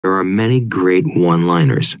There are many great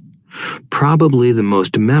one-liners. Probably the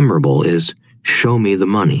most memorable is, "Show me the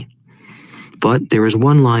money." But there is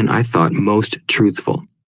one line I thought most truthful.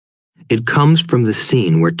 It comes from the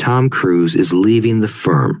scene where Tom Cruise is leaving the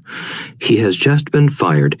firm. He has just been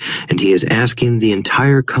fired, and he is asking the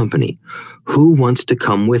entire company, "Who wants to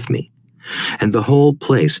come with me?" And the whole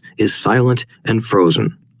place is silent and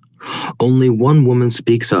frozen. Only one woman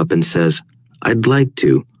speaks up and says, "I'd like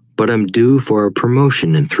to, but I'm due for a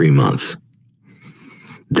promotion in 3 months."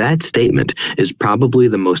 That statement is probably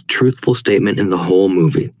the most truthful statement in the whole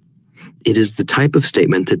movie. It is the type of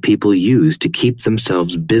statement that people use to keep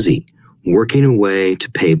themselves busy, working away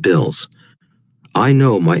to pay bills. I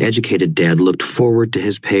know my educated dad looked forward to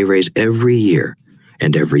his pay raise every year,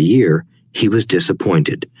 and every year he was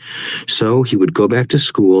disappointed. So he would go back to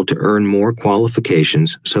school to earn more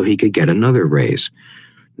qualifications so he could get another raise.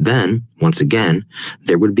 Then, once again,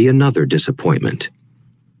 there would be another disappointment.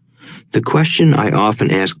 The question I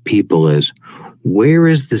often ask people is, where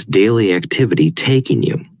is this daily activity taking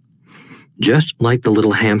you? Just like the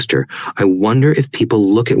little hamster, I wonder if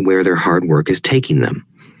people look at where their hard work is taking them.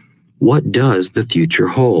 What does the future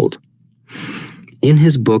hold? In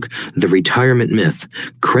his book, The Retirement Myth,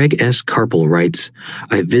 Craig S. Carpel writes,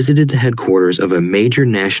 "I visited the headquarters of a major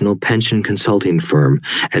national pension consulting firm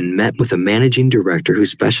and met with a managing director who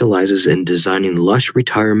specializes in designing lush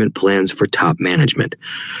retirement plans for top management.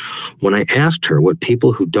 When I asked her what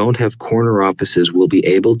people who don't have corner offices will be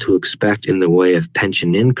able to expect in the way of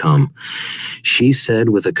pension income, she said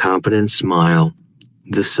with a confident smile,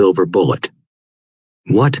 'The silver bullet.'"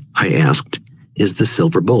 "What," I asked, "is the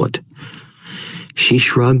silver bullet?" She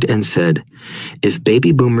shrugged and said, "If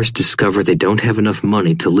baby boomers discover they don't have enough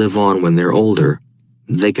money to live on when they're older,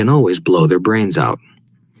 they can always blow their brains out."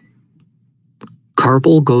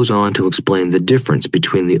 Carpel goes on to explain the difference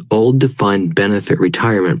between the old defined benefit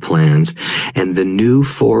retirement plans and the new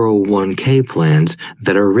 401k plans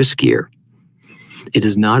that are riskier. It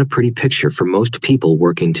is not a pretty picture for most people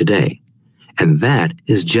working today, and that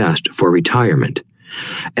is just for retirement.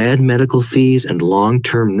 Add medical fees and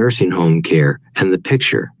long-term nursing home care, and the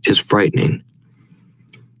picture is frightening.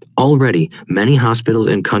 Already, many hospitals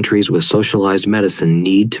in countries with socialized medicine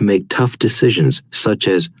need to make tough decisions such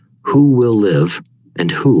as who will live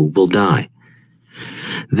and who will die.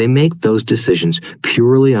 They make those decisions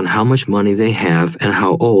purely on how much money they have and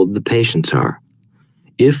how old the patients are.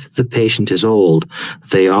 If the patient is old,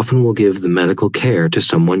 they often will give the medical care to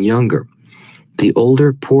someone younger. The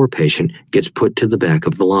older, poor patient gets put to the back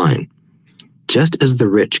of the line. Just as the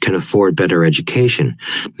rich can afford better education,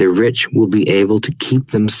 the rich will be able to keep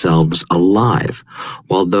themselves alive,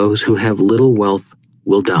 while those who have little wealth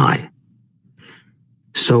will die.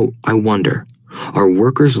 So I wonder, are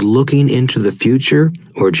workers looking into the future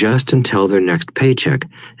or just until their next paycheck,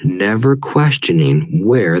 never questioning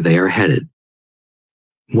where they are headed?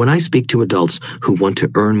 When I speak to adults who want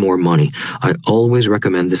to earn more money, I always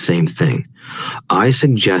recommend the same thing. I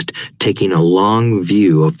suggest taking a long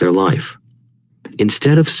view of their life.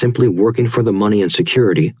 Instead of simply working for the money and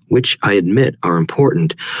security, which I admit are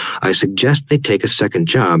important, I suggest they take a second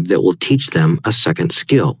job that will teach them a second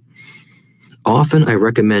skill. Often I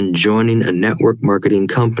recommend joining a network marketing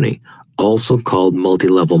company, also called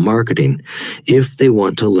multi-level marketing, if they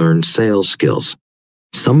want to learn sales skills.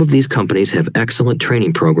 Some of these companies have excellent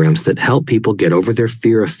training programs that help people get over their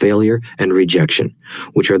fear of failure and rejection,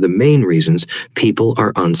 which are the main reasons people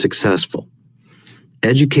are unsuccessful.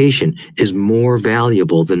 Education is more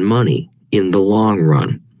valuable than money in the long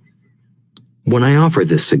run. When I offer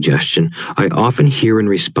this suggestion, I often hear in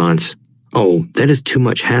response, "Oh, that is too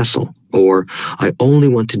much hassle," or "I only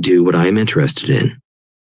want to do what I am interested in."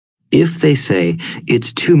 If they say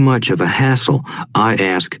it's too much of a hassle, I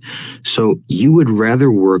ask, so you would rather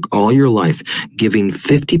work all your life giving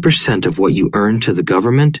 50% of what you earn to the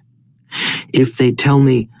government? If they tell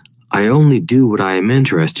me, I only do what I am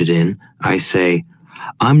interested in, I say,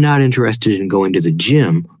 I'm not interested in going to the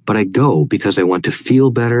gym, but I go because I want to feel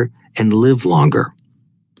better and live longer.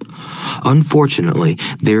 Unfortunately,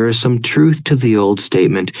 there is some truth to the old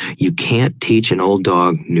statement, you can't teach an old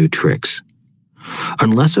dog new tricks.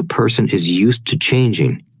 Unless a person is used to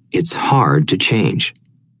changing, it's hard to change.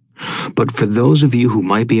 But for those of you who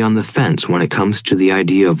might be on the fence when it comes to the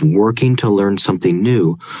idea of working to learn something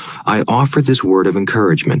new, I offer this word of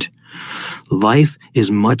encouragement. Life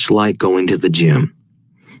is much like going to the gym.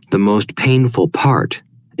 The most painful part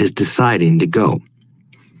is deciding to go.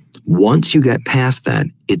 Once you get past that,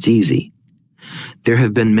 it's easy. There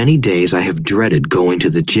have been many days I have dreaded going to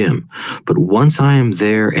the gym, but once I am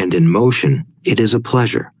there and in motion, it is a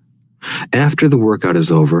pleasure. After the workout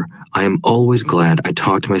is over, I am always glad I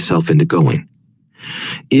talked myself into going.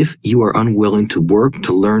 If you are unwilling to work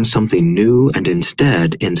to learn something new and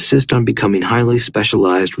instead insist on becoming highly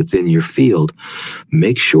specialized within your field,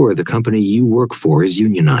 make sure the company you work for is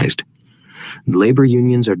unionized. Labor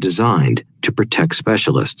unions are designed to protect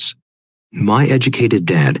specialists. My educated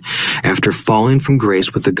dad, after falling from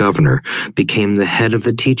grace with the governor, became the head of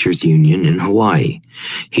the teachers' union in Hawaii.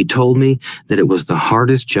 He told me that it was the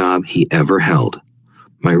hardest job he ever held.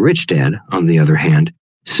 My rich dad, on the other hand,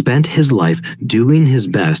 spent his life doing his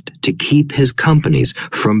best to keep his companies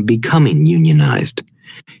from becoming unionized.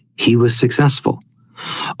 He was successful.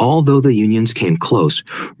 Although the unions came close,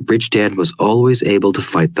 Rich Dad was always able to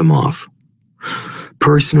fight them off.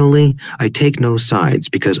 Personally, I take no sides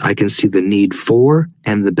because I can see the need for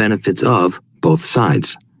and the benefits of both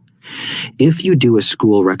sides. If you do as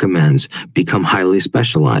school recommends, become highly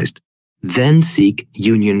specialized, then seek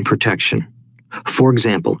union protection. For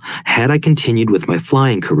example, had I continued with my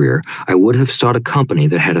flying career, I would have sought a company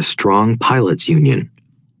that had a strong pilots union.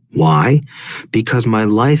 Why? Because my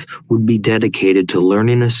life would be dedicated to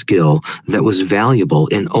learning a skill that was valuable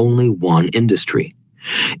in only one industry.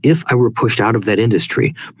 If I were pushed out of that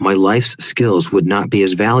industry, my life's skills would not be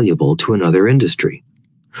as valuable to another industry.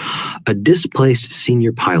 A displaced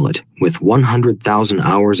senior pilot with 100,000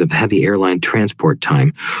 hours of heavy airline transport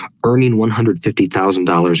time, earning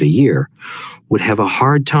 $150,000 a year, would have a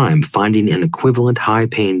hard time finding an equivalent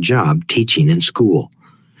high-paying job teaching in school.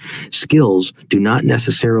 Skills do not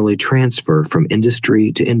necessarily transfer from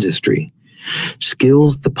industry to industry.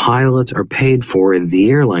 Skills the pilots are paid for in the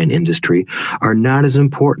airline industry are not as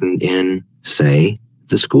important in, say,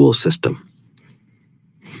 the school system.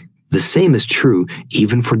 The same is true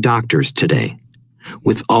even for doctors today.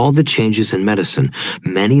 With all the changes in medicine,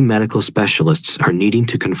 many medical specialists are needing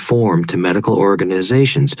to conform to medical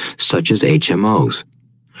organizations such as HMOs.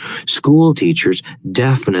 School teachers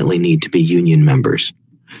definitely need to be union members.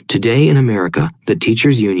 Today in America, the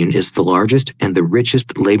teachers' union is the largest and the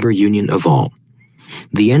richest labor union of all.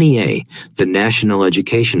 The NEA, the National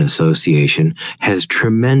Education Association, has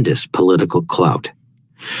tremendous political clout.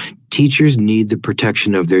 Teachers need the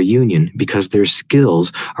protection of their union because their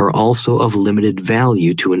skills are also of limited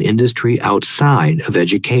value to an industry outside of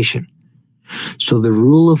education. So the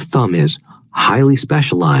rule of thumb is highly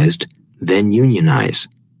specialized, then unionize.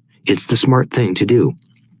 It's the smart thing to do.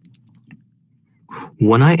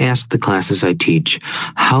 When I ask the classes I teach,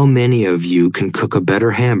 how many of you can cook a better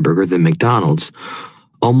hamburger than McDonald's,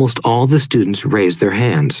 almost all the students raise their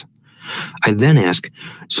hands. I then ask,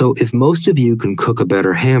 so if most of you can cook a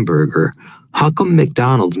better hamburger, how come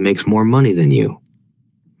McDonald's makes more money than you?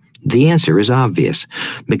 The answer is obvious.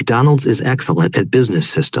 McDonald's is excellent at business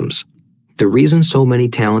systems. The reason so many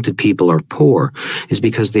talented people are poor is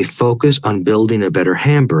because they focus on building a better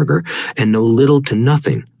hamburger and know little to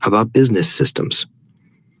nothing about business systems.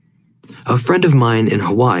 A friend of mine in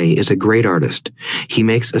Hawaii is a great artist. He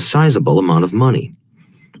makes a sizable amount of money.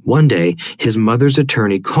 One day, his mother's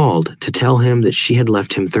attorney called to tell him that she had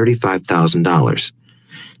left him $35,000.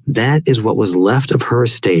 That is what was left of her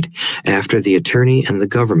estate after the attorney and the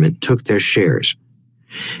government took their shares.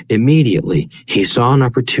 Immediately, he saw an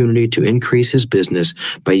opportunity to increase his business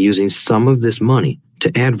by using some of this money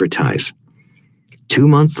to advertise. 2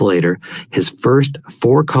 months later, his first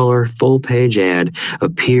 4-color full-page ad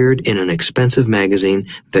appeared in an expensive magazine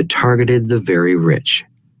that targeted the very rich.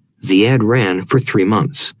 The ad ran for 3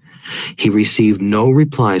 months. He received no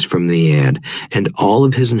replies from the ad, and all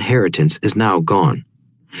of his inheritance is now gone.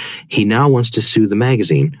 He now wants to sue the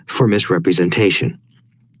magazine for misrepresentation.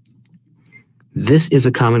 This is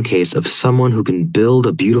a common case of someone who can build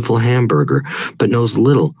a beautiful hamburger but knows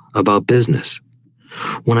little about business.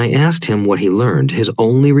 When I asked him what he learned, his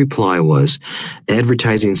only reply was,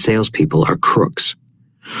 "Advertising salespeople are crooks."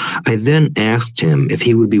 I then asked him if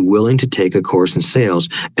he would be willing to take a course in sales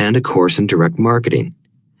and a course in direct marketing.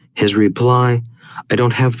 His reply, "I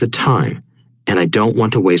don't have the time, and I don't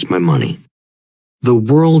want to waste my money." The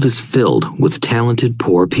world is filled with talented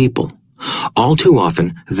poor people. All too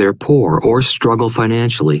often, they're poor or struggle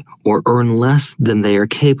financially or earn less than they are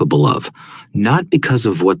capable of, not because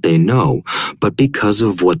of what they know, but because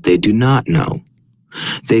of what they do not know.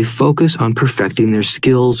 They focus on perfecting their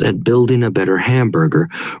skills at building a better hamburger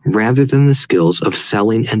rather than the skills of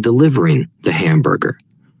selling and delivering the hamburger.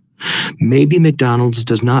 Maybe McDonald's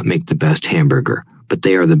does not make the best hamburger, but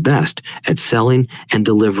they are the best at selling and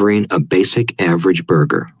delivering a basic average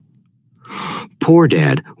burger. Poor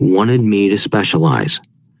Dad wanted me to specialize.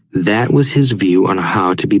 That was his view on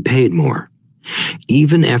how to be paid more.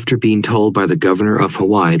 Even after being told by the governor of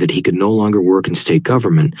Hawaii that he could no longer work in state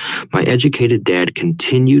government, my educated dad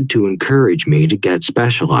continued to encourage me to get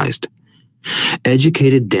specialized.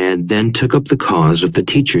 Educated Dad then took up the cause of the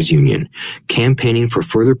teachers' union, campaigning for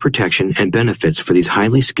further protection and benefits for these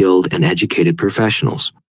highly skilled and educated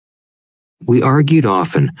professionals. We argued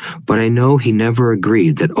often, but I know he never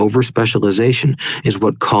agreed that over-specialization is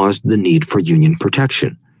what caused the need for union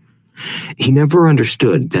protection. He never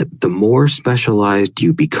understood that the more specialized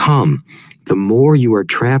you become, the more you are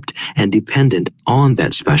trapped and dependent on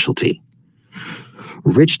that specialty.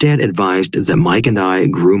 Rich Dad advised that Mike and I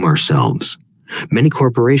groom ourselves. Many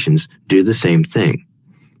corporations do the same thing.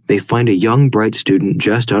 They find a young, bright student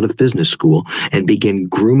just out of business school and begin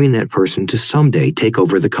grooming that person to someday take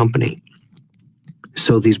over the company.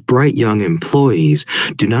 So these bright young employees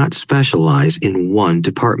do not specialize in one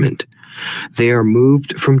department. They are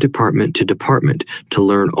moved from department to department to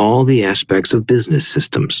learn all the aspects of business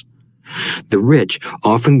systems. The rich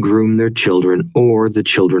often groom their children or the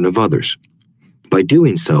children of others. By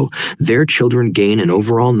doing so, their children gain an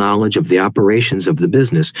overall knowledge of the operations of the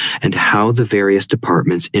business and how the various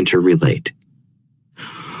departments interrelate.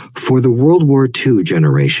 For the World War II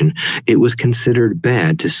generation, it was considered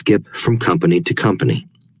bad to skip from company to company.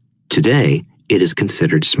 Today, it is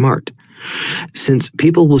considered smart. Since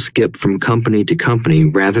people will skip from company to company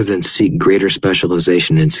rather than seek greater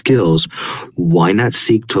specialization in skills, why not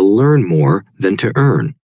seek to learn more than to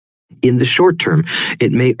earn? In the short term,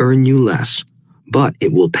 it may earn you less, but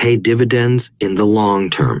it will pay dividends in the long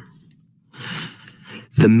term.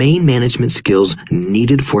 The main management skills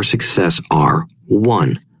needed for success are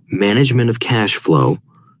 1. Management of cash flow,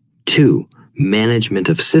 2. Management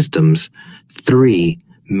of systems, 3.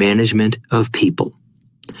 Management of people.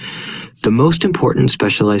 The most important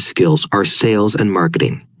specialized skills are sales and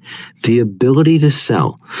marketing. The ability to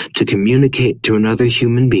sell, to communicate to another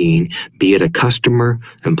human being, be it a customer,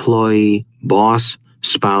 employee, boss,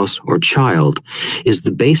 spouse, or child, is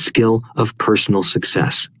the base skill of personal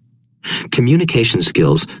success. Communication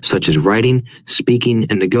skills such as writing, speaking,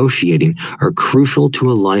 and negotiating are crucial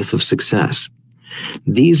to a life of success.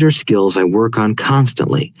 These are skills I work on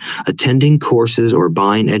constantly, attending courses or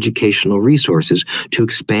buying educational resources to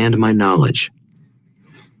expand my knowledge.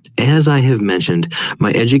 As I have mentioned,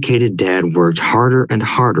 my educated dad worked harder and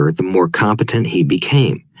harder the more competent he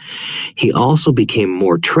became. He also became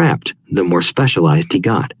more trapped the more specialized he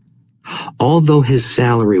got. Although his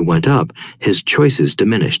salary went up, his choices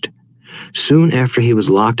diminished. Soon after he was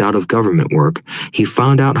locked out of government work, he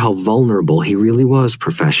found out how vulnerable he really was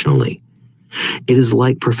professionally. It is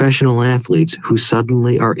like professional athletes who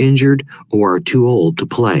suddenly are injured or are too old to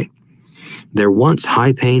play. Their once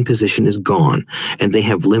high-paying position is gone, and they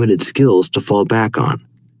have limited skills to fall back on.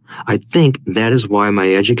 I think that is why my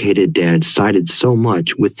educated dad sided so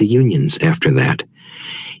much with the unions after that.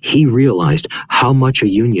 He realized how much a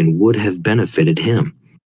union would have benefited him.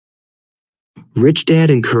 Rich Dad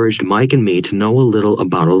encouraged Mike and me to know a little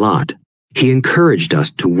about a lot. He encouraged us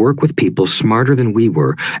to work with people smarter than we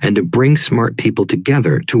were and to bring smart people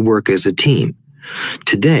together to work as a team.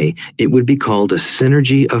 Today, it would be called a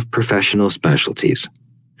synergy of professional specialties.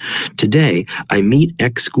 Today, I meet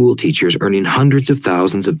ex-school teachers earning hundreds of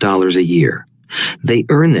thousands of dollars a year. They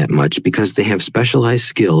earn that much because they have specialized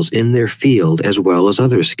skills in their field as well as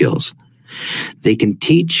other skills. They can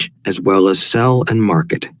teach as well as sell and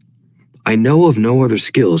market. I know of no other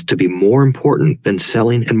skills to be more important than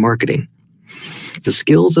selling and marketing. The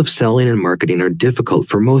skills of selling and marketing are difficult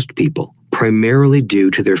for most people, primarily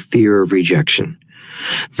due to their fear of rejection.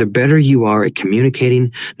 The better you are at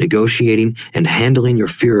communicating, negotiating, and handling your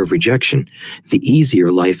fear of rejection, the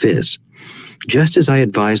easier life is. Just as I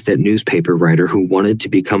advised that newspaper writer who wanted to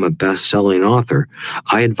become a best-selling author,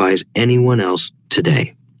 I advise anyone else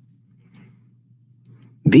today.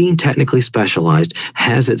 Being technically specialized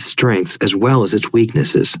has its strengths as well as its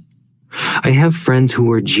weaknesses. I have friends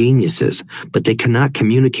who are geniuses, but they cannot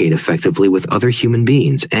communicate effectively with other human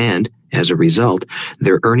beings, and, as a result,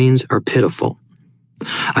 their earnings are pitiful.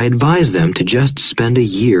 I advise them to just spend a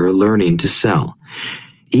year learning to sell.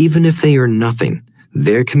 Even if they earn nothing,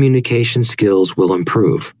 their communication skills will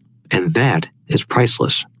improve, and that is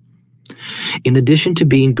priceless. In addition to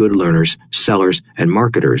being good learners, sellers, and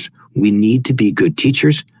marketers, we need to be good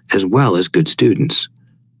teachers as well as good students.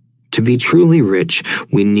 To be truly rich,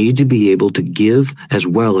 we need to be able to give as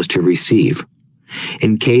well as to receive.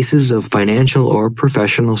 In cases of financial or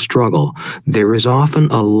professional struggle, there is often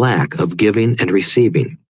a lack of giving and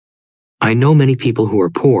receiving. I know many people who are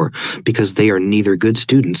poor because they are neither good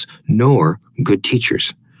students nor good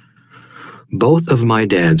teachers. Both of my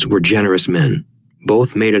dads were generous men,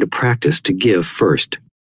 Both made it a practice to give first.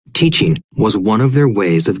 Teaching was one of their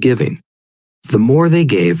ways of giving. The more they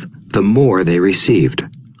gave, the more they received.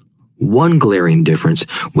 One glaring difference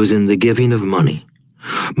was in the giving of money.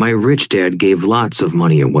 My rich dad gave lots of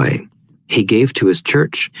money away. He gave to his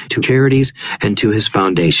church, to charities, and to his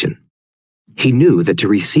foundation. He knew that to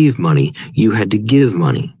receive money, you had to give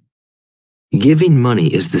money. Giving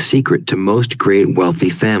money is the secret to most great wealthy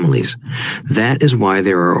families. That is why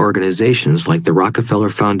there are organizations like the Rockefeller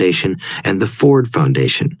Foundation and the Ford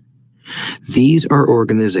Foundation. These are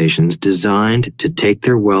organizations designed to take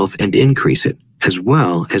their wealth and increase it, as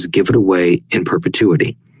well as give it away in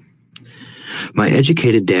perpetuity. My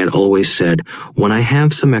educated dad always said, "When I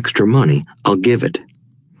have some extra money, I'll give it."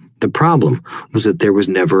 The problem was that there was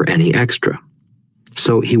never any extra.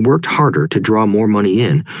 So he worked harder to draw more money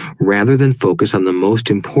in rather than focus on the most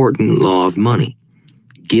important law of money.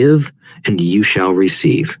 Give and you shall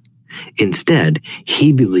receive. Instead,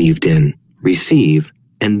 he believed in receive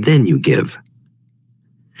and then you give.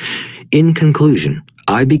 In conclusion,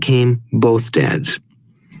 I became both dads.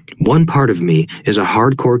 One part of me is a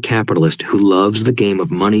hardcore capitalist who loves the game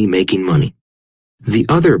of money making money. The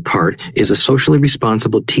other part is a socially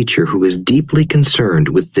responsible teacher who is deeply concerned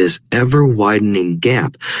with this ever-widening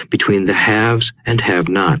gap between the haves and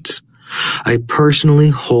have-nots. I personally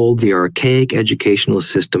hold the archaic educational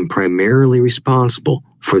system primarily responsible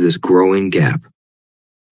for this growing gap.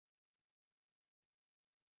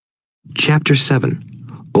 Chapter 7.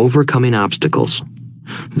 Overcoming Obstacles.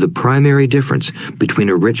 The primary difference between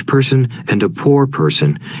a rich person and a poor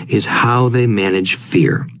person is how they manage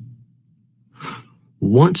fear.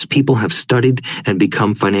 Once people have studied and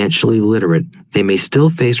become financially literate, they may still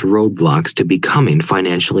face roadblocks to becoming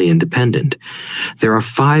financially independent. There are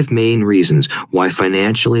 5 main reasons why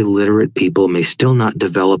financially literate people may still not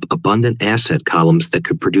develop abundant asset columns that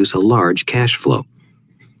could produce a large cash flow.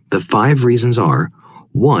 The 5 reasons are: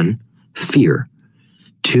 1. Fear.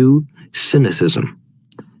 2. Cynicism.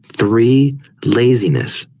 3.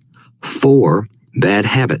 Laziness. 4. Bad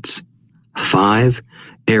habits. 5.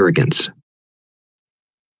 Arrogance.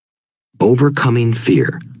 Overcoming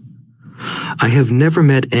fear. I have never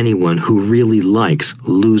met anyone who really likes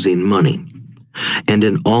losing money. And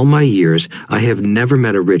in all my years, I have never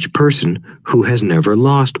met a rich person who has never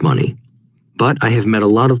lost money. But I have met a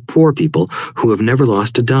lot of poor people who have never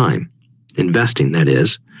lost a dime. Investing, that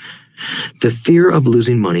is. The fear of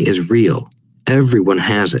losing money is real. Everyone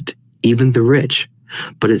has it, even the rich.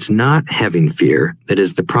 But it's not having fear that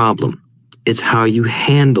is the problem. It's how you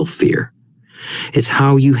handle fear. It's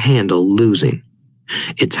how you handle losing.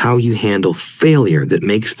 It's how you handle failure that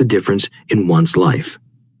makes the difference in one's life.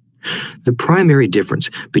 The primary difference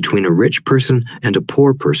between a rich person and a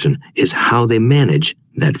poor person is how they manage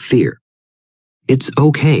that fear. It's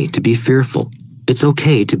okay to be fearful. It's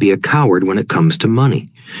okay to be a coward when it comes to money.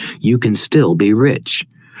 You can still be rich.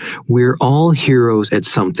 We're all heroes at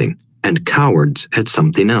something and cowards at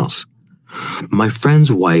something else. My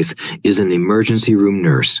friend's wife is an emergency room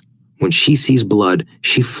nurse. When she sees blood,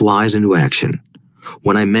 she flies into action.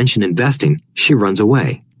 When I mention investing, she runs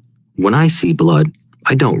away. When I see blood,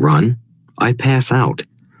 I don't run. I pass out.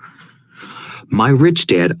 My rich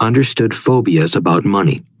dad understood phobias about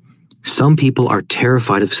money. Some people are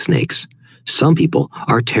terrified of snakes. Some people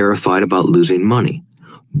are terrified about losing money.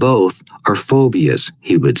 Both are phobias,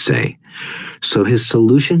 he would say. So his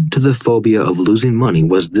solution to the phobia of losing money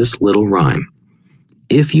was this little rhyme.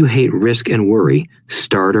 If you hate risk and worry,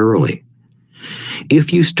 start early.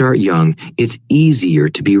 If you start young, it's easier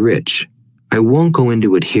to be rich. I won't go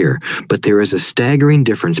into it here, but there is a staggering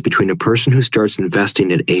difference between a person who starts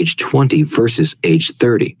investing at age 20 versus age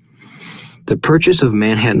 30. The purchase of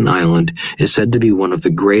Manhattan Island is said to be one of the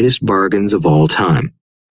greatest bargains of all time.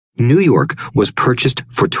 New York was purchased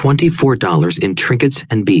for $24 in trinkets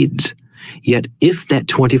and beads. Yet if that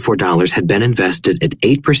 $24 had been invested at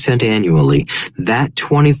 8% annually, that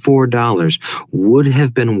 $24 would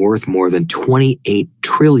have been worth more than $28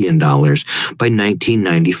 trillion by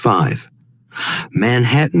 1995.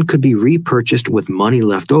 Manhattan could be repurchased with money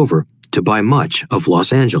left over to buy much of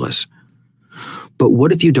Los Angeles. But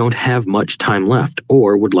what if you don't have much time left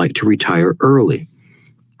or would like to retire early?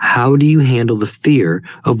 How do you handle the fear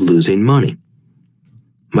of losing money?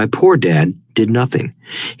 My poor dad did nothing.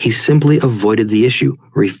 He simply avoided the issue,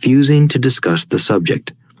 refusing to discuss the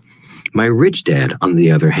subject. My rich dad, on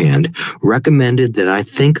the other hand, recommended that I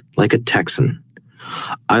think like a Texan.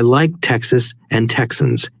 I like Texas and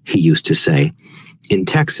Texans, he used to say. In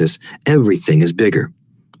Texas, everything is bigger.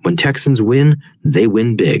 When Texans win, they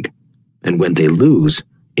win big. And when they lose,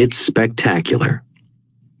 it's spectacular.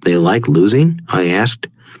 They like losing? I asked.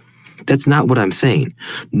 That's not what I'm saying.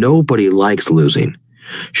 Nobody likes losing.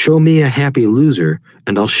 Show me a happy loser,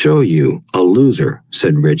 and I'll show you a loser,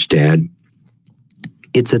 said Rich Dad.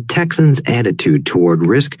 It's a Texan's attitude toward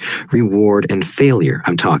risk, reward, and failure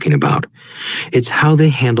I'm talking about. It's how they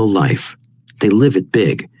handle life. They live it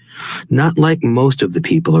big. Not like most of the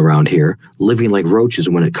people around here, living like roaches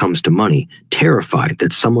when it comes to money, terrified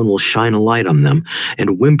that someone will shine a light on them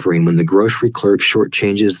and whimpering when the grocery clerk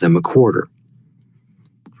shortchanges them a quarter.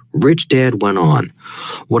 Rich Dad went on,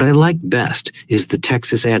 "What I like best is the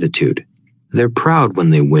Texas attitude. They're proud when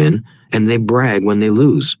they win, and they brag when they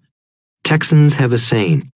lose. Texans have a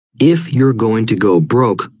saying, if you're going to go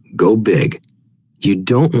broke, go big. You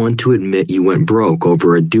don't want to admit you went broke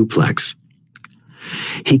over a duplex."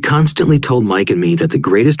 He constantly told Mike and me that the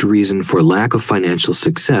greatest reason for lack of financial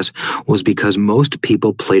success was because most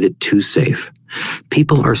people played it too safe.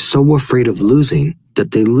 People are so afraid of losing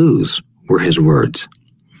that they lose, were his words.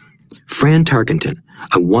 Fran Tarkenton,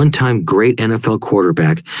 a one-time great NFL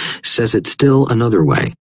quarterback, says it's still another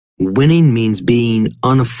way. Winning means being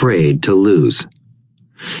unafraid to lose.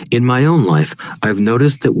 In my own life, I've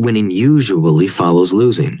noticed that winning usually follows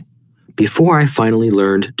losing. Before I finally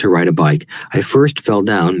learned to ride a bike, I first fell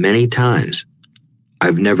down many times.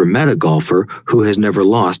 I've never met a golfer who has never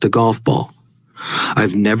lost a golf ball.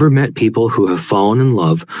 I've never met people who have fallen in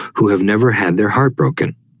love who have never had their heart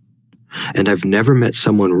broken. And I've never met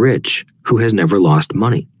someone rich who has never lost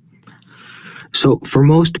money. So for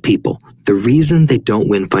most people, the reason they don't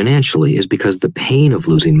win financially is because the pain of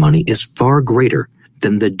losing money is far greater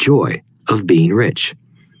than the joy of being rich.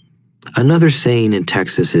 Another saying in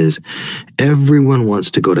Texas is, everyone wants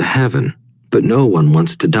to go to heaven, but no one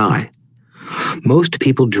wants to die. Most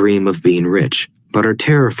people dream of being rich, but are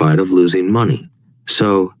terrified of losing money,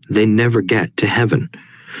 so they never get to heaven.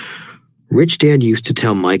 Rich Dad used to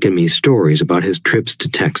tell Mike and me stories about his trips to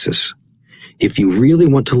Texas. If you really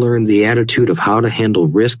want to learn the attitude of how to handle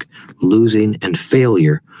risk, losing, and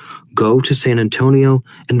failure, go to San Antonio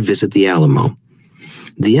and visit the Alamo.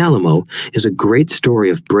 The Alamo is a great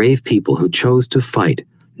story of brave people who chose to fight,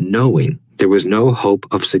 knowing there was no hope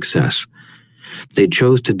of success. They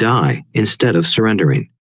chose to die instead of surrendering.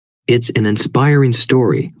 It's an inspiring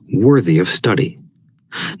story, worthy of study.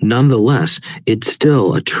 Nonetheless, it's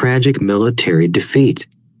still a tragic military defeat.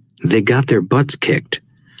 They got their butts kicked.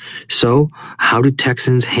 So, how do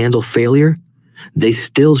Texans handle failure? They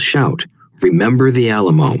still shout, "Remember the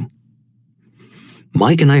Alamo."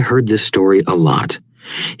 Mike and I heard this story a lot.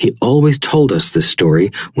 He always told us this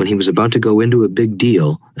story when he was about to go into a big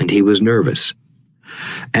deal and he was nervous.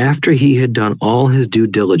 After he had done all his due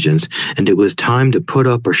diligence and it was time to put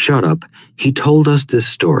up or shut up, he told us this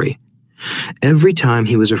story. Every time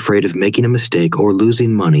he was afraid of making a mistake or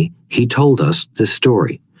losing money, he told us this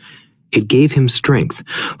story. It gave him strength,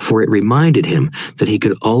 for it reminded him that he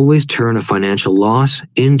could always turn a financial loss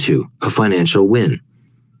into a financial win.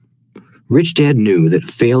 Rich Dad knew that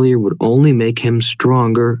failure would only make him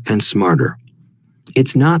stronger and smarter.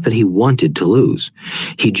 It's not that he wanted to lose.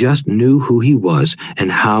 He just knew who he was and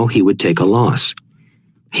how he would take a loss.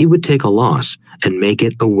 He would take a loss and make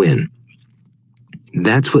it a win.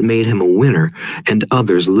 That's what made him a winner and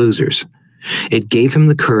others losers. It gave him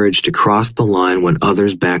the courage to cross the line when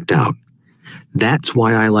others backed out. That's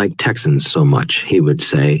why I like Texans so much, he would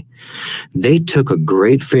say. They took a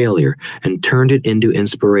great failure and turned it into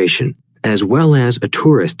inspiration, as well as a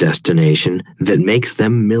tourist destination that makes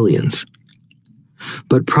them millions.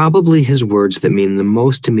 But probably his words that mean the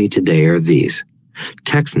most to me today are these.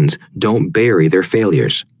 Texans don't bury their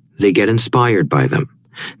failures. They get inspired by them.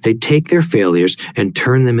 They take their failures and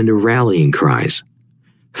turn them into rallying cries.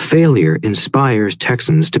 Failure inspires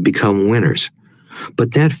Texans to become winners.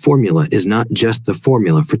 But that formula is not just the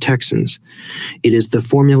formula for Texans. It is the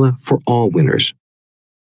formula for all winners.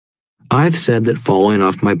 I've said that falling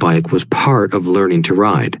off my bike was part of learning to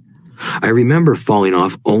ride. I remember falling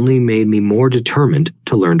off only made me more determined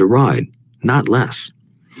to learn to ride, not less.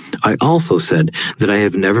 I also said that I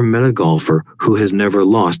have never met a golfer who has never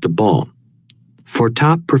lost a ball. For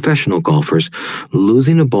top professional golfers,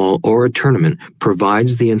 losing a ball or a tournament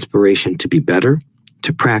provides the inspiration to be better,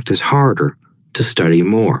 to practice harder, to study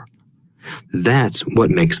more. That's what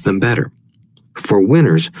makes them better. For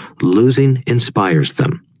winners, losing inspires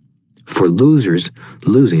them. For losers,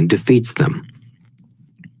 losing defeats them.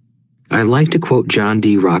 I like to quote John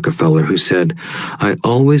D. Rockefeller, who said, "I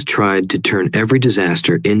always tried to turn every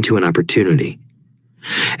disaster into an opportunity."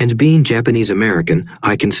 And being Japanese American,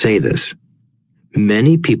 I can say this.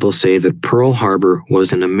 Many people say that Pearl Harbor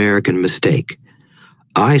was an American mistake.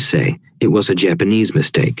 I say it was a Japanese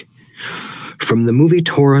mistake. From the movie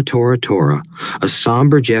Tora, Tora, Tora, a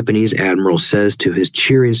somber Japanese admiral says to his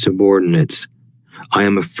cheering subordinates, "I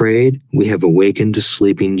am afraid we have awakened a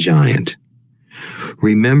sleeping giant."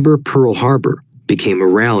 Remember Pearl Harbor became a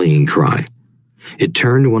rallying cry. It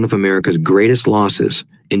turned one of America's greatest losses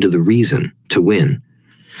into the reason to win.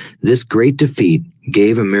 This great defeat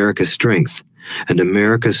gave America strength, and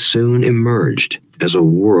America soon emerged as a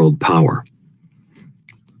world power.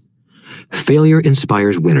 Failure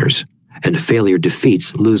inspires winners, and failure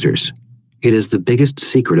defeats losers. It is the biggest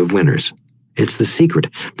secret of winners. It's the secret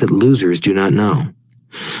that losers do not know.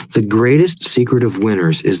 The greatest secret of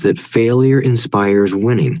winners is that failure inspires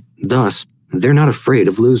winning. Thus, they're not afraid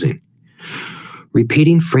of losing.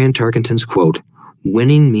 Repeating Fran Tarkenton's quote,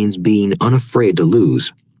 "Winning means being unafraid to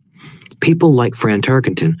lose." People like Fran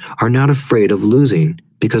Tarkenton are not afraid of losing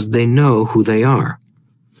because they know who they are.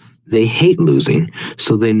 They hate losing,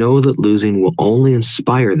 so they know that losing will only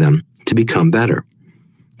inspire them to become better.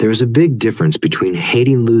 There is a big difference between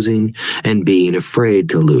hating losing and being afraid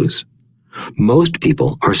to lose. Most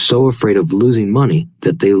people are so afraid of losing money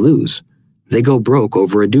that they lose. They go broke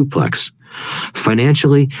over a duplex.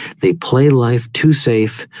 Financially, they play life too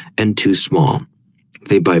safe and too small.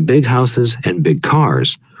 They buy big houses and big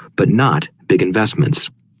cars, but not big investments.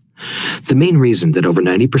 The main reason that over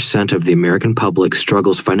 90% of the American public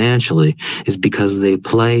struggles financially is because they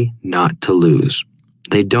play not to lose.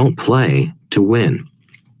 They don't play to win.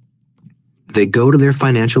 They go to their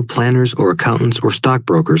financial planners or accountants or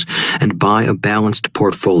stockbrokers and buy a balanced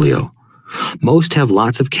portfolio. Most have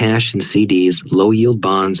lots of cash in CDs, low-yield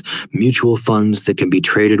bonds, mutual funds that can be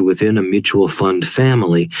traded within a mutual fund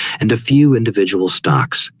family, and a few individual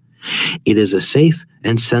stocks. It is a safe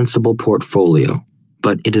and sensible portfolio,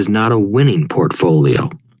 but it is not a winning portfolio.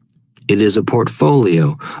 It is a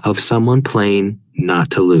portfolio of someone playing not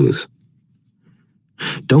to lose.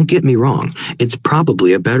 Don't get me wrong, it's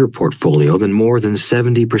probably a better portfolio than more than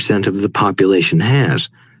 70% of the population has,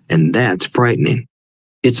 and that's frightening.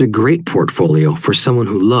 It's a great portfolio for someone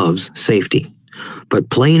who loves safety. But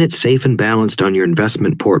playing it safe and balanced on your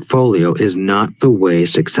investment portfolio is not the way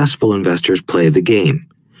successful investors play the game.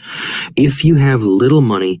 If you have little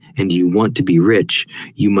money and you want to be rich,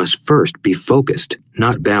 you must first be focused,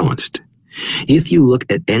 not balanced. If you look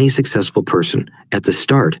at any successful person, at the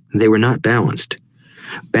start, they were not balanced.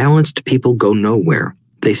 Balanced people go nowhere.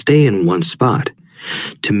 They stay in one spot.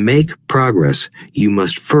 To make progress, you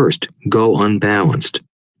must first go unbalanced.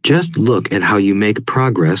 Just look at how you make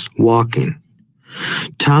progress walking.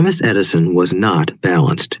 Thomas Edison was not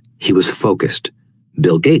balanced. He was focused.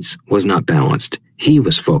 Bill Gates was not balanced. He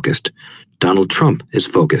was focused. Donald Trump is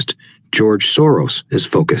focused. George Soros is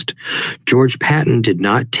focused. George Patton did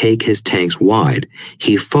not take his tanks wide.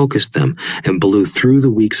 He focused them and blew through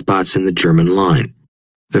the weak spots in the German line.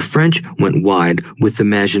 The French went wide with the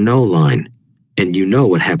Maginot Line, and you know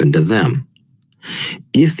what happened to them.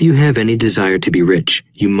 If you have any desire to be rich,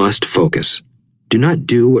 you must focus. Do not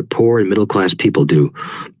do what poor and middle-class people do,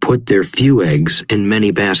 put their few eggs in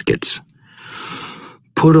many baskets.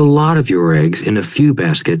 Put a lot of your eggs in a few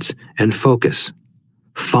baskets and focus.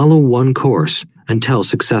 Follow one course until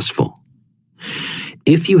successful.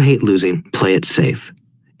 If you hate losing, play it safe.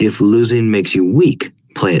 If losing makes you weak,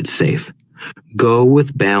 play it safe. Go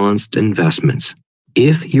with balanced investments.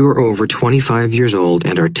 If you are over 25 years old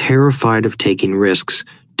and are terrified of taking risks,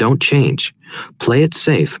 don't change. Play it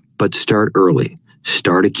safe, but start early.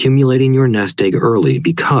 Start accumulating your nest egg early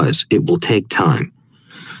because it will take time.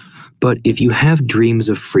 But if you have dreams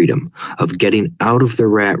of freedom, of getting out of the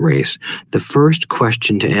rat race, the first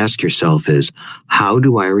question to ask yourself is, how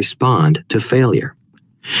do I respond to failure?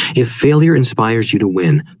 If failure inspires you to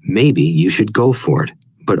win, maybe you should go for it,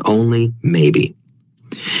 but only maybe.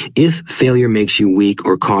 If failure makes you weak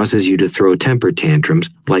or causes you to throw temper tantrums,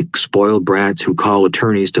 like spoiled brats who call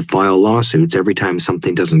attorneys to file lawsuits every time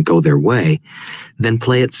something doesn't go their way, then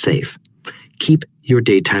play it safe. Keep your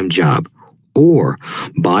daytime job, or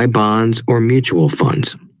buy bonds or mutual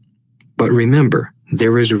funds. But remember,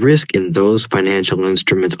 there is risk in those financial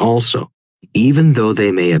instruments also, even though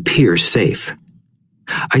they may appear safe.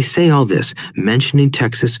 I say all this, mentioning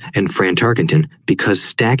Texas and Fran Tarkenton, because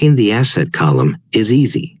stacking the asset column is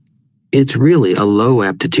easy. It's really a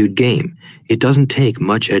low-aptitude game. It doesn't take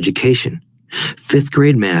much education. 5th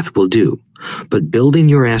grade math will do. But building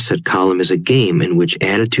your asset column is a game in which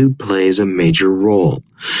attitude plays a major role.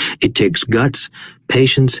 It takes guts,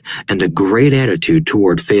 patience, and a great attitude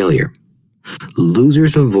toward failure.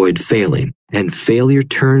 Losers avoid failing, and failure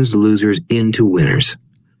turns losers into winners.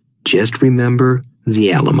 Just remember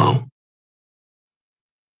the Alamo.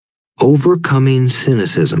 Overcoming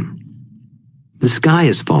cynicism. The sky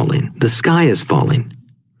is falling. The sky is falling.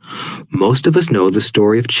 Most of us know the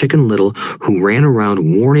story of Chicken Little, who ran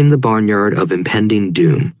around warning the barnyard of impending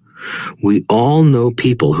doom. We all know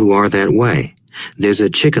people who are that way. There's a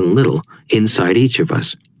Chicken Little inside each of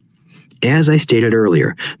us. As I stated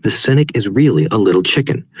earlier, the cynic is really a little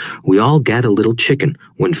chicken. We all get a little chicken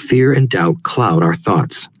when fear and doubt cloud our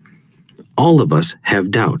thoughts. All of us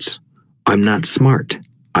have doubts. I'm not smart.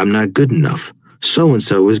 I'm not good enough.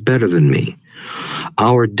 So-and-so is better than me.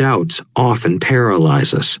 Our doubts often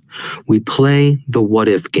paralyze us. We play the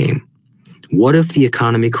what-if game. What if the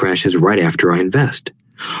economy crashes right after I invest?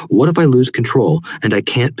 What if I lose control and I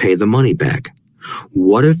can't pay the money back?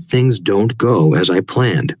 What if things don't go as I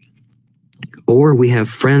planned? Or we have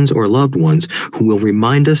friends or loved ones who will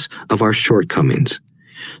remind us of our shortcomings.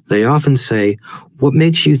 They often say, "What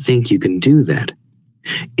makes you think you can do that?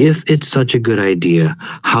 If it's such a good idea,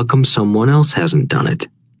 how come someone else hasn't done it?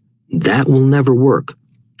 That will never work.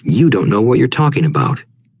 You don't know what you're talking about."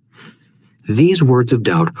 These words of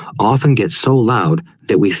doubt often get so loud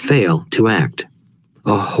that we fail to act.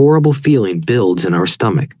 A horrible feeling builds in our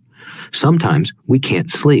stomach. Sometimes we can't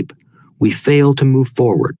sleep. We fail to move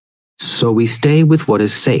forward. So we stay with what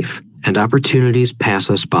is safe, and opportunities pass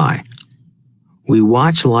us by. We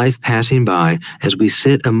watch life passing by as we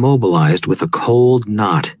sit immobilized with a cold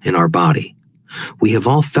knot in our body. We have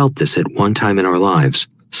all felt this at one time in our lives,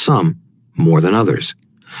 some more than others.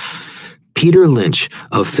 Peter Lynch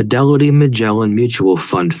of Fidelity Magellan Mutual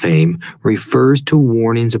Fund fame refers to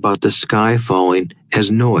warnings about the sky falling as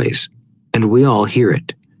noise, and we all hear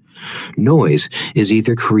it. Noise is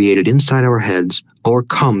either created inside our heads or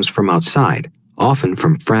comes from outside, often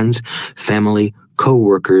from friends, family,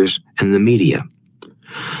 co-workers, and the media.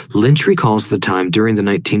 Lynch recalls the time during the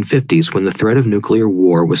 1950s when the threat of nuclear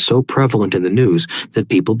war was so prevalent in the news that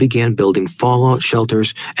people began building fallout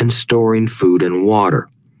shelters and storing food and water.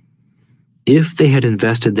 If they had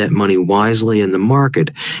invested that money wisely in the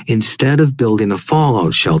market, instead of building a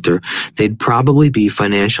fallout shelter, they'd probably be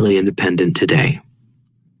financially independent today.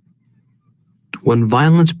 When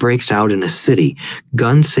violence breaks out in a city,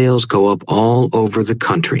 gun sales go up all over the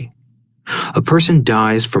country. A person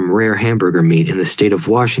dies from rare hamburger meat in the state of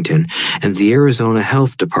Washington, and the Arizona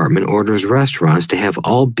Health Department orders restaurants to have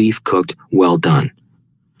all beef cooked well done.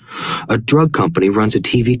 A drug company runs a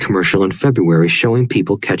TV commercial in February showing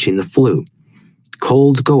people catching the flu.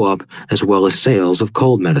 Colds go up as well as sales of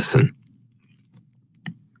cold medicine.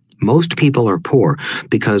 Most people are poor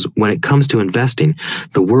because when it comes to investing,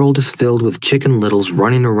 the world is filled with Chicken Littles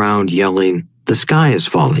running around yelling, "The sky is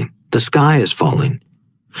falling, the sky is falling."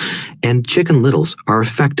 And Chicken Littles are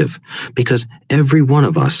effective because every one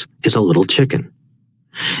of us is a little chicken.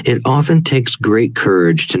 It often takes great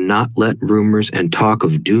courage to not let rumors and talk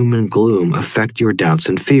of doom and gloom affect your doubts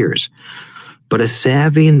and fears. But a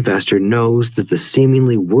savvy investor knows that the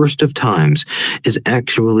seemingly worst of times is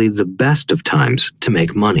actually the best of times to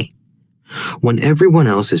make money. When everyone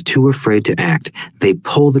else is too afraid to act, they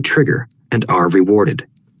pull the trigger and are rewarded.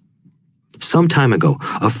 Some time ago,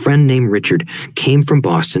 a friend named Richard came from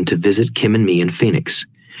Boston to visit Kim and me in Phoenix.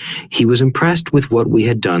 He was impressed with what we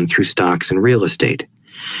had done through stocks and real estate.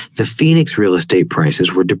 The Phoenix real estate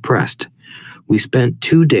prices were depressed. We spent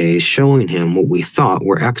 2 days showing him what we thought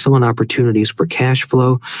were excellent opportunities for cash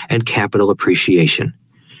flow and capital appreciation.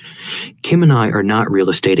 Kim and I are not real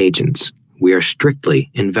estate agents. We are strictly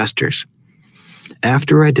investors.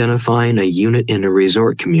 After identifying a unit in a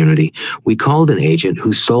resort community, we called an agent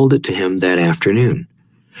who sold it to him that afternoon.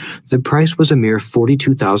 The price was a mere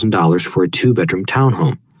 $42,000 for a 2-bedroom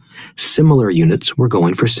townhome. Similar units were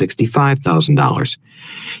going for $65,000.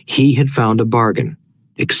 He had found a bargain.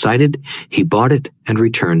 Excited, he bought it and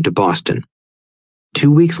returned to Boston.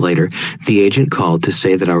 2 weeks later, the agent called to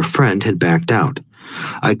say that our friend had backed out.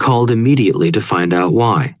 I called immediately to find out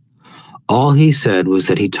why. All he said was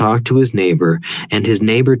that he talked to his neighbor, and his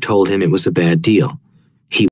neighbor told him it was a bad deal.